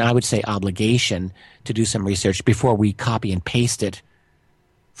 and I would say obligation, to do some research before we copy and paste it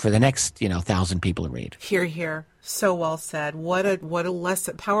for the next 1,000 people to read. Hear, hear. So well said. What a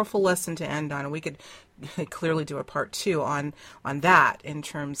lesson, powerful lesson to end on. And we could clearly do a part 2 on that in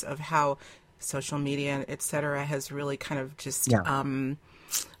terms of how social media, et cetera, has really kind of just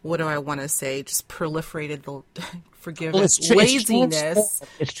what do I want to say? Just proliferated the laziness.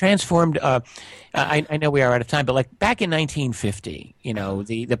 It's transformed. I know we are out of time, but like back in 1950,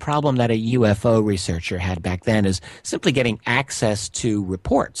 the problem that a UFO researcher had back then is simply getting access to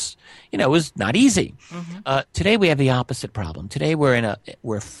reports. It was not easy. Today we have the opposite problem. Today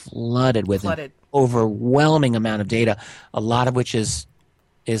we're flooded with an overwhelming amount of data, a lot of which is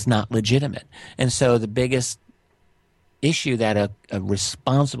not legitimate. And so the biggest issue that a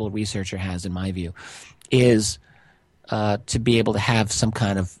responsible researcher has, in my view, is to be able to have some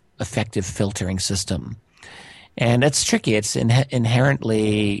kind of effective filtering system. And that's tricky. It's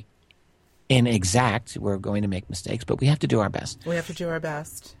inherently inexact. We're going to make mistakes, but we have to do our best. We have to do our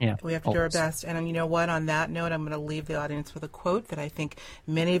best. Yeah, we have to do our best. And you know what? On that note, I'm going to leave the audience with a quote that I think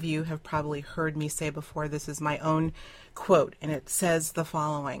many of you have probably heard me say before. This is my own quote, and it says the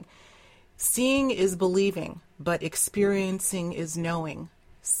following: "Seeing is believing, but experiencing is knowing.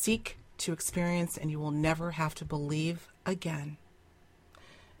 Seek to experience, and you will never have to believe again."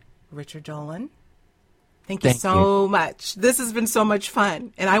 Richard Dolan, thank you so much. This has been so much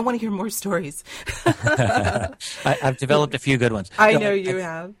fun, and I want to hear more stories. I've developed a few good ones. I know you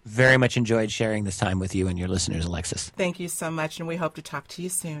have. Very much enjoyed sharing this time with you and your listeners, Alexis. Thank you so much, and we hope to talk to you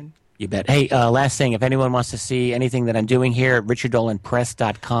soon. You bet. Hey, last thing, if anyone wants to see anything that I'm doing here,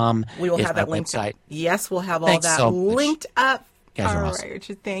 richarddolanpress.com we will is have my that linked website. Up. Yes, we'll have Thanks all that so linked up. You guys are all awesome. right,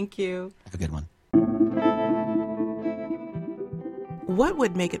 Richard, thank you. Have a good one. What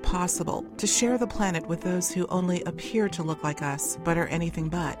would make it possible to share the planet with those who only appear to look like us, but are anything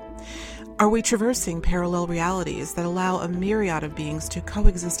but? Are we traversing parallel realities that allow a myriad of beings to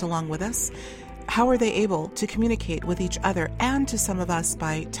coexist along with us? How are they able to communicate with each other and to some of us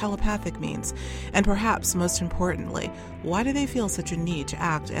by telepathic means? And perhaps most importantly, why do they feel such a need to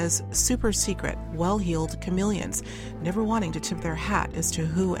act as super secret, well-heeled chameleons, never wanting to tip their hat as to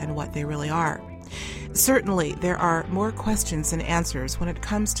who and what they really are? Certainly, there are more questions than answers when it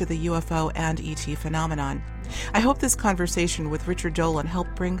comes to the UFO and ET phenomenon. I hope this conversation with Richard Dolan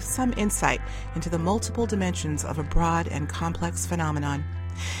helped bring some insight into the multiple dimensions of a broad and complex phenomenon.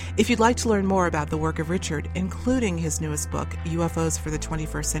 If you'd like to learn more about the work of Richard, including his newest book, UFOs for the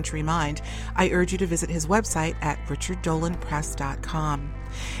 21st Century Mind, I urge you to visit his website at richarddolanpress.com.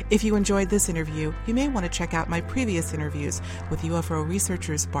 If you enjoyed this interview, you may want to check out my previous interviews with UFO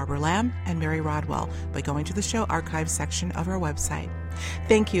researchers Barbara Lamb and Mary Rodwell by going to the show archives section of our website.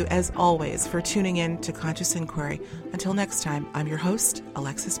 Thank you, as always, for tuning in to Conscious Inquiry. Until next time, I'm your host,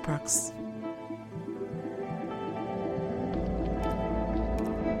 Alexis Brooks.